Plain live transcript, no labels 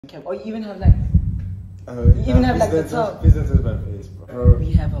Or you even have like, you even have like the top. Please don't touch my face, bro.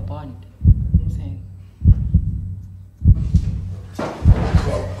 We have a bond. I'm saying.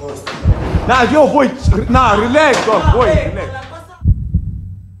 Nah, yo, boy. Nah, relax, bro. Boy, relax.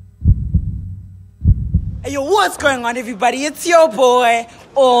 Hey, yo, what's going on, everybody? It's your boy,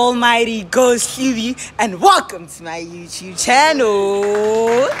 Almighty Ghost Huey, and welcome to my YouTube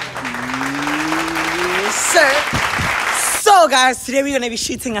channel. Yes, sir. So, guys, today we're gonna be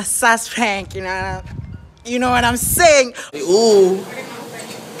shooting a sus prank. You know what I'm saying? Say ooh.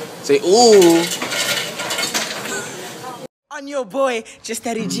 Say ooh. On your boy, just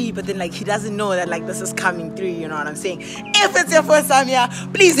Daddy G, but then like he doesn't know that like this is coming through, you know what I'm saying? If it's your first time here,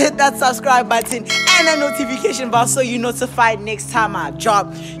 please hit that subscribe button and the notification bell so you're notified next time I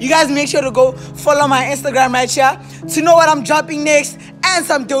drop. You guys make sure to go follow my Instagram right here to know what I'm dropping next and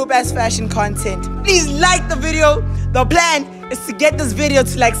some dope ass fashion content. Please like the video. The plan is to get this video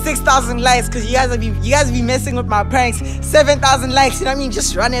to like 6,000 likes because you guys be messing with my pranks. 7,000 likes, you know what I mean?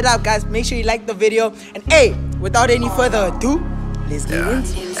 Just run it up, guys. Make sure you like the video. And hey, without any further ado, let's get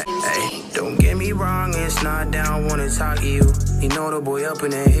into it. Hey, don't get me wrong, it's not that I wanna talk to you. You know the boy up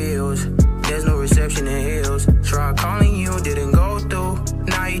in the hills. There's no reception in hills. Try calling you, didn't go through.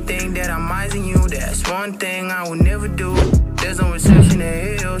 Now you think that I'm mising you. That's one thing I would never do. There's no reception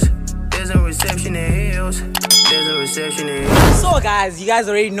in hills. There's no reception in hills. There's a reception in hills. So guys, you guys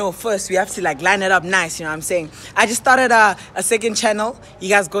already know first we have to like line it up nice, you know what I'm saying? I just started a second channel. You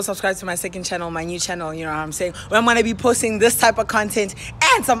guys go subscribe to my second channel, my new channel, you know what I'm saying? Where I'm gonna be posting this type of content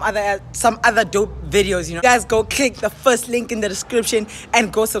and some other dope videos, you know. You guys go click the first link in the description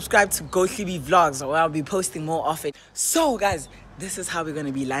and go subscribe to GoTV Vlogs where I'll be posting more often. So guys, this is how we're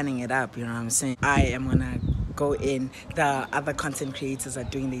gonna be lining it up, you know what I'm saying? I am gonna go in, the other content creators are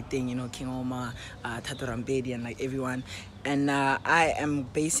doing their thing, you know, King Omar, Tato Rambedi and like everyone, and I am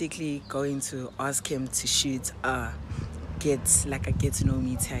basically going to ask him to shoot a get to know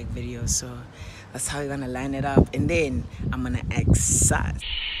me tag video. So that's how we're gonna line it up, and then I'm gonna act sus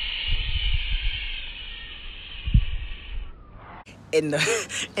in the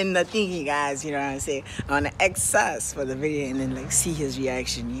thingy, guys, you know what I'm saying? I'm gonna act sus for the video and then like see his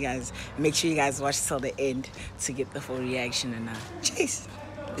reaction. You guys make sure you guys watch till the end to get the full reaction, and chase,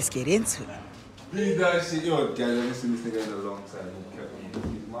 let's get into it. Please don't shit. Yo, guys, I haven't seen this nigga in a long time.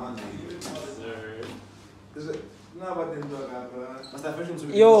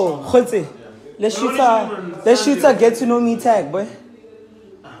 Yo, Khotse, let's shoot a get to know me tag, boy.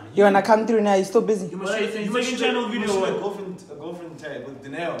 You wanna come through now? You still busy? You making channel video? A girlfriend tag with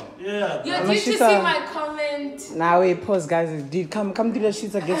Danielle. Yeah. Yo, did you see my comment? Nah, wait, pause, guys. Dude, come through the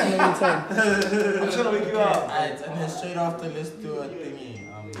shoots and get to know me tag. I'm trying to wake you up. Alright, and then straight after, let's do a thingy.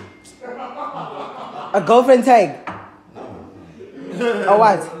 A girlfriend tag? No. Or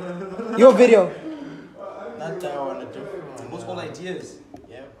what? Your video? Not that one, a different one. What's all ideas?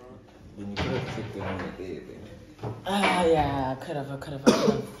 Yeah, bro. Then you could have clicked it on the day, then. Yeah, I could have.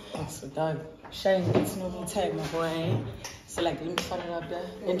 So, dog, Shane, get to know me tag, my boy. So, like, let me start it up there.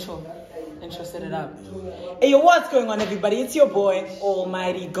 Intro, set it up. Hey, yo, what's going on, everybody? It's your boy,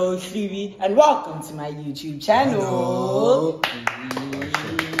 Almighty Ghost Huey, and welcome to my YouTube channel.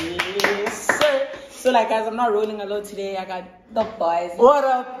 Yes, sir. So, like, guys, I'm not rolling alone today. I got the boys. What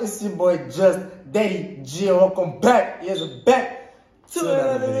up? It's your boy, Just Daddy G, and welcome back. Here's a back to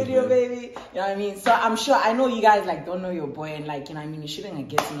another video, baby. You know what I mean? So I'm sure, I know you guys like don't know your boy, and like, you know what I mean, you're shooting a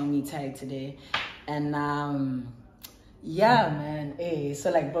get to know me tag today. And yeah, man. Hey,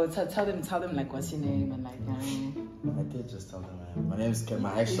 so like, bro, tell them like what's your name and like, you know what I mean? I did just tell them, man. My name's Ken.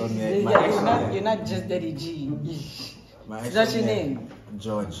 My actual name. You're not just Daddy G. Is that your name?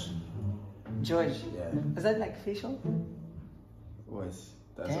 George. George. Yeah. Is that like facial? What?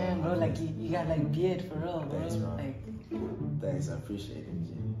 Damn, bro, like you got like beard for real, bro. Thanks, bro. Like, thanks, I appreciate it,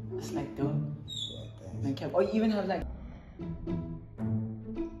 G. it's like dope. Yeah, thanks. Or you even have like,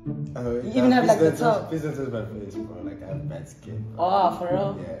 You even have like the top. Please don't touch my face, bro. Like, I have bad skin. Bro. Oh, for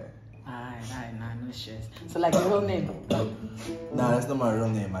real? Yeah. Alright, nah, no stress. So like your real name? Nah, that's not my real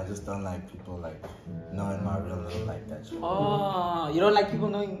name. I just don't like people like knowing my real name like that. Shit. Oh, you don't like people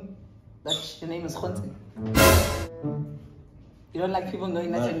knowing that your name is Khotse? You don't like people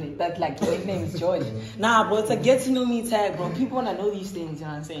knowing that like your nickname is George? Nah, bro, it's a get to know me tag, bro. People wanna know these things, you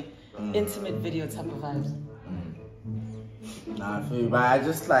know what I'm saying? Intimate video type of vibes. Nah, I feel you, but I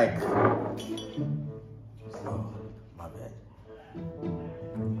just like. Oh, my bad.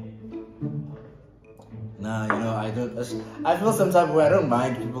 Nah, you know, I don't. I feel some type of way. I don't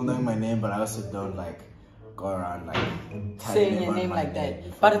mind people knowing my name, but I also don't like go around like saying your name like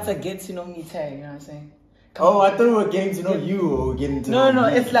that. But it's a get to know me tag, you know what I'm saying? Oh, I thought we were getting to know you or getting to know No,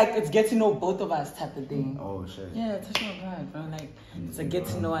 me. it's like it's get to know both of us type of thing. Oh shit. Yeah, touch my blood, bro. Like it's a get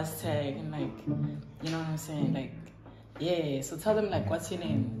to know us tag and like, you know what I'm saying? Like, yeah. So tell them like, what's your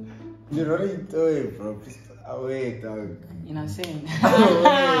name? Dude, what are you doing, bro? Please, wait, dog. You know what I'm saying?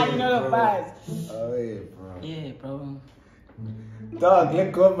 Oh, you know the bro. vibes. Oh wait, bro. Yeah, bro. Dog,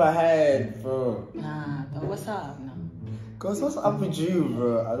 let go of my head, bro. Nah, but what's up? No. Cause what's up with you,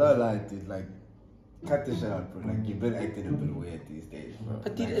 bro? I don't like it. Like, cut the shit out, bro. Like, you've been acting a bit weird these days, bro.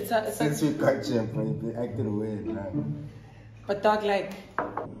 But dude, like, it's a since we got you, bro, you've been acting weird, bro. but dog like.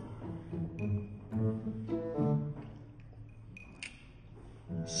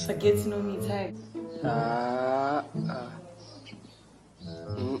 So get to know me tag. Nah,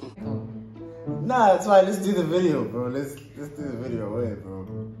 that's fine. Let's do the video, bro. Let's do the video. Wait, bro.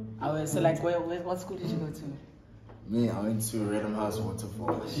 Oh, so like, what school did you go to? Me, I went to Random House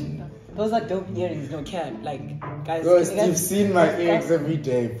Waterfall. Those are dope earrings, no cap. Like, guys, Bro, can you guys- you've seen my earrings every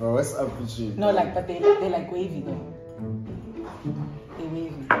day, bro. What's up with you? No, like, but they like wavy though. They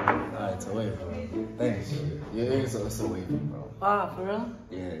wavy. Alright, so wait, bro. Thanks. Your earrings are also wavy, bro. Ah, for real?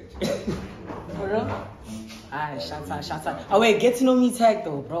 Yeah. For real? Alright, shots out. Oh wait, get to know me tag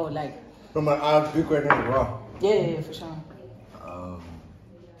though, bro. Like, From my eyes, big right now, bro. yeah, for sure.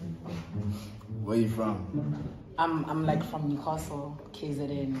 Where you from? I'm like from Newcastle, KZN,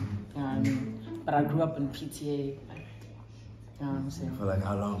 you know what I mean? But I grew up in PTA. You know what I'm saying? For like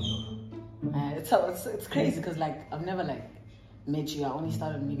how long, bro? It's crazy because like I've never like met you. I only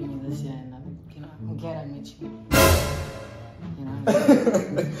started meeting you this year, and I'm glad I met you. You know, what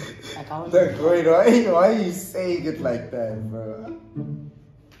I'm saying? Like I only. Look, wait, why are you saying it like that, bro?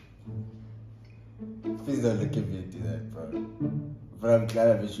 Please don't look at me and do that, bro. But I'm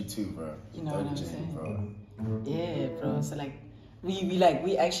glad I met you too, bro. You know what I'm Don't saying? bro. Yeah, bro. So like,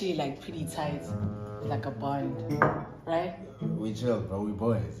 we actually like pretty tight, like a bond, right? We chill, bro. We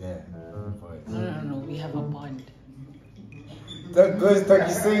boys, yeah. We boys. No. We have a bond. That goes like you're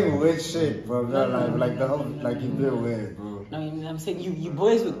saying weird shit, bro. No, like the whole, like you're being weird, bro. No, I'm saying you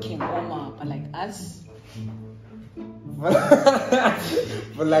boys with King Omar, but like us,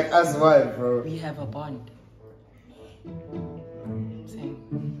 But like us, what, bro? we have a bond.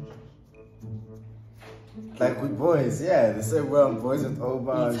 Saying, Like we boys, yeah. The same way I'm boys with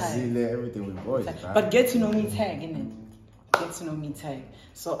Oba, We tight. Zile, everything. We boys, like, right? but get to know me tag, innit? Get to know me tag.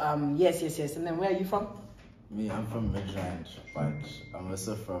 So yes. And then where are you from? Me, I'm from Midrand, but I'm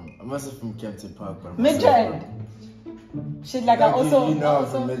also from Kempton Park. But I'm also Midrand. Shit, like I Like, also. you know I'm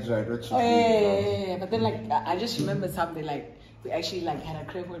also from Midrand. What you Oh mean, yeah. But then like I just remember something like we actually like had a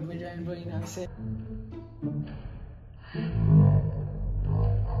crib with Midrand, bro. You know what I'm saying?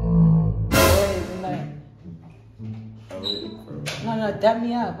 Boys, and like, bro? Oh, wait, bro. no, dab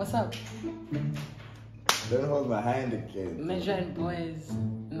me up. What's up? Don't hold my hand again. Midrand boys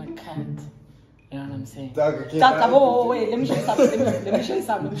and a cat. You know what I'm saying? Dog, okay, Stop, wait, let me show you something. Let me show you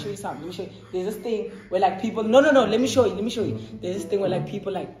something. There's this thing where like people, no, let me show you. There's this thing where like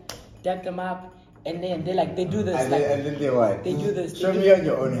people like dab them up and then they do this. And like, then they what? they do this. Show They me do- on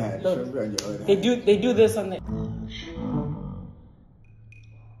your own hand. Look, Show me on your own hand. They do this on the.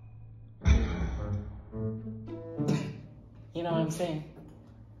 You know what I'm saying?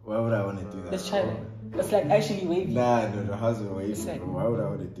 Why would I want to do that? Let's try it. It's like actually wavy. Nah, no, the house is wavy. It's like- Bro. Why would I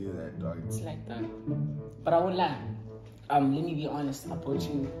want to do that, dog? It's like that. But I won't lie. Let me be honest. I brought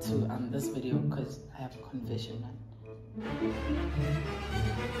you to this video because I have a confession, man.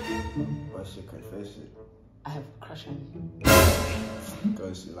 What's your confession? I have a crush on you.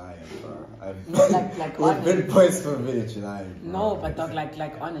 Because you're lying, bro. No, like We've honest. been boys for a minute, you're lying. Bro. No, but dog,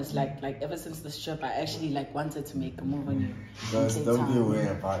 like honest, like ever since this trip, I actually like wanted to make a move on you. Guys, Take don't be time. weird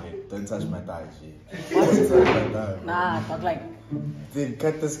about it. Don't touch my thigh, G. Don't touch my thigh. Nah, dog, like Dude,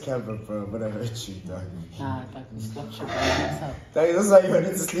 cut this camera, bro. I'm gonna hurt you, dog. nah, dog, stop tripping. What's up? Dog, that's why you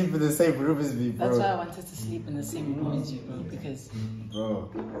wanted to sleep in the same room as me, bro. That's why I wanted to sleep in the same room as you, bro. Because Bro,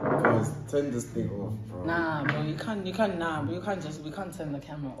 guys, turn this thing off, bro. nah, bro, we can't turn the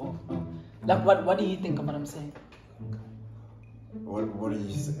camera off, bro. Like, what do you think of what I'm saying? What are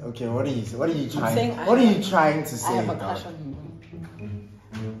you saying? Okay, what are you trying? saying What are you trying to I say, have a dog? crush on you,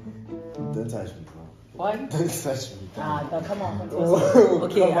 bro. Don't touch me, bro. What? Don't touch me, Nah, dog. dog, come on. Oh,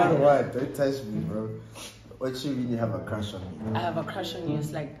 Okay, come on, I- what? Don't touch me, bro. What you mean you have a crush on me? I have a crush on you.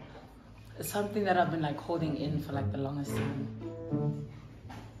 It's like it's something that I've been like holding in for like the longest time.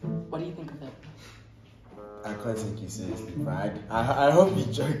 What do you think of that? I can't take you seriously, bro. I hope you're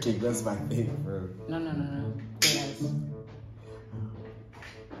joking. That's my thing, bro. No. Yes.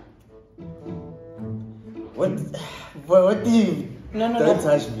 What do you Don't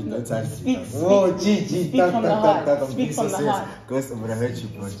touch me, don't touch me. Whoa, G, speak from the heart. Speak from the heart. Ghost, I'm gonna hurt you,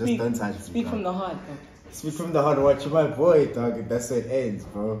 bro. Just don't touch me. Speak from the heart, bro. Speak from the heart. Watch, you're my boy, dog. That's where it ends,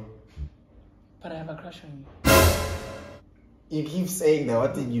 bro. But I have a crush on you. You keep saying that.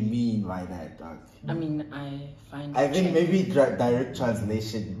 What did you mean by that, dog? I mean, I find. I think maybe direct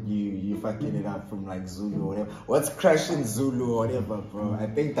translation, you fucking it up from like Zulu or whatever. What's crush in Zulu or whatever, bro? I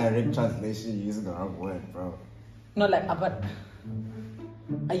think direct translation, you're using the wrong word, bro. No, like, but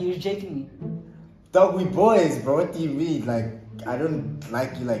are you rejecting me? Dog, we boys, bro. What do you mean? Like, I don't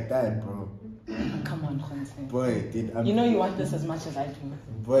like you like that, bro. Come on, Khonse. Boy, dude, You know you want this as much as I do.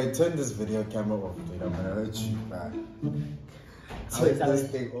 Boy, turn this video camera off, dude. I'm gonna hurt you, man. Turn this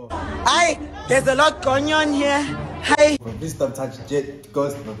thing off. Hi, there's a lot going on here. Hi. Bro, please stop touching Jet.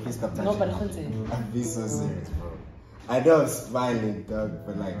 Ghost, bro, please stop touching. No, but Khonse. I'm being so serious, bro. I know I'm smiling, dog,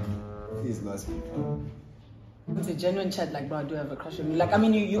 but like, please not speak. It's a genuine chat, like, bro, I do have a crush on you. Like, I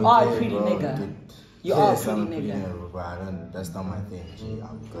mean, you are a pretty nigga. Dude. You are a pretty nigga. But I don't, that's not my thing, G.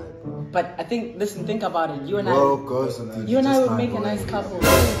 I'm good, bro. But I think, listen, think about it. You and You and I would make a nice couple.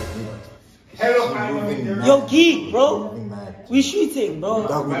 Hello, Yo, geek, bro. We shooting, bro.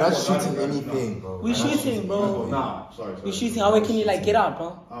 Dog, we're not shooting anything, bro. We shooting, bro. Nah, sorry. We shooting. How can you like get out, bro?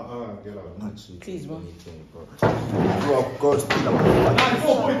 Get out. Not shooting Please, bro. anything, bro. Bro, Ghost,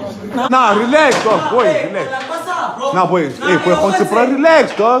 Nah, relax, dog. Boy, relax. Like, what's up, bro? Nah, boy. Hey, boy, Khonse, bro,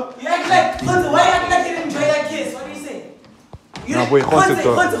 relax, dog. You act like, Khonse, why you act like you didn't enjoy that kiss? What do you say? Nah, boy, Khonse,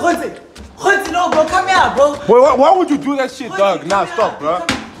 dog. Khonse, no, bro, come here, bro. Boy, why would you do that shit, dog? Nah, stop, bro.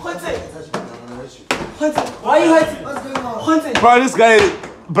 Khonse, why are you hurting? What's going on? Khonse,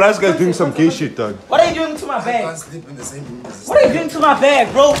 Bro, this guy's doing some gay shit, dog. what are you doing to my I bag? can't sleep in the same room as this. What are you doing to my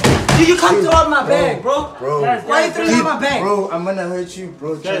bag, bro? Did you come throw out my bag, bro? Bro, Why are you throwing out my bag? bro, I'm gonna hurt you,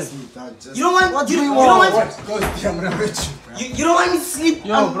 bro. Trust me, dog. Just You don't want, What you do you don't want? want, Ghost, I'm gonna hurt you, bro. you don't want me to sleep on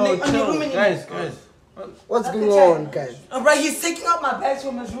your room anymore. Guys. What's going on, guys? Oh, bro, he's taking out my bags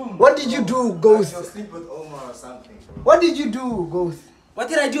from his room. What did you do, Ghost? You'll sleep with Omar or something, bro. What did you do, Ghost? What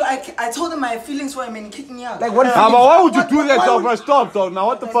did I do? I told him my feelings for him and he kicked me out. Like what? Nah, but why would you do that, dog, bro? Stop, dog. Now,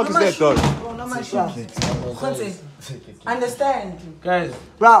 what the fuck is that, dog? Bro, not my shoes. Khonse, understand. Guys.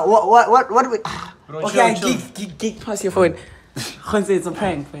 Bro, what? We... Okay, geek, pass your phone. Khonse, it's a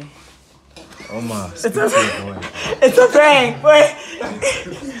prank, boy. Omar, It's a prank, boy.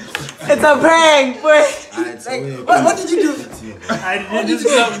 It's a prank, boy. What did you do?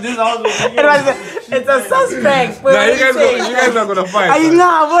 It's a sus prank, boy. Nah, you guys are gonna fight. Are you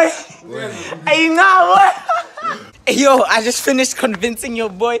not, boy? Are you not, boy? Yo, I just finished convincing your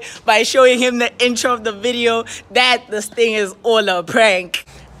boy by showing him the intro of the video that this thing is all a prank.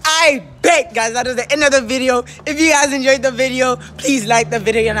 I bet, guys, that is the end of the video. If you guys enjoyed the video, please like the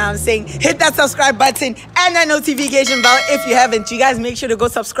video, you know what I'm saying? Hit that subscribe button and that notification bell if you haven't. You guys make sure to go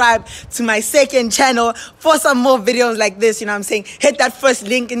subscribe to my second channel for some more videos like this, you know what I'm saying? Hit that first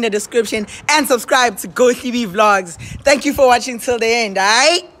link in the description and subscribe to Ghostly Vlogs. Thank you for watching till the end,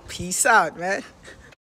 alright? Peace out, man.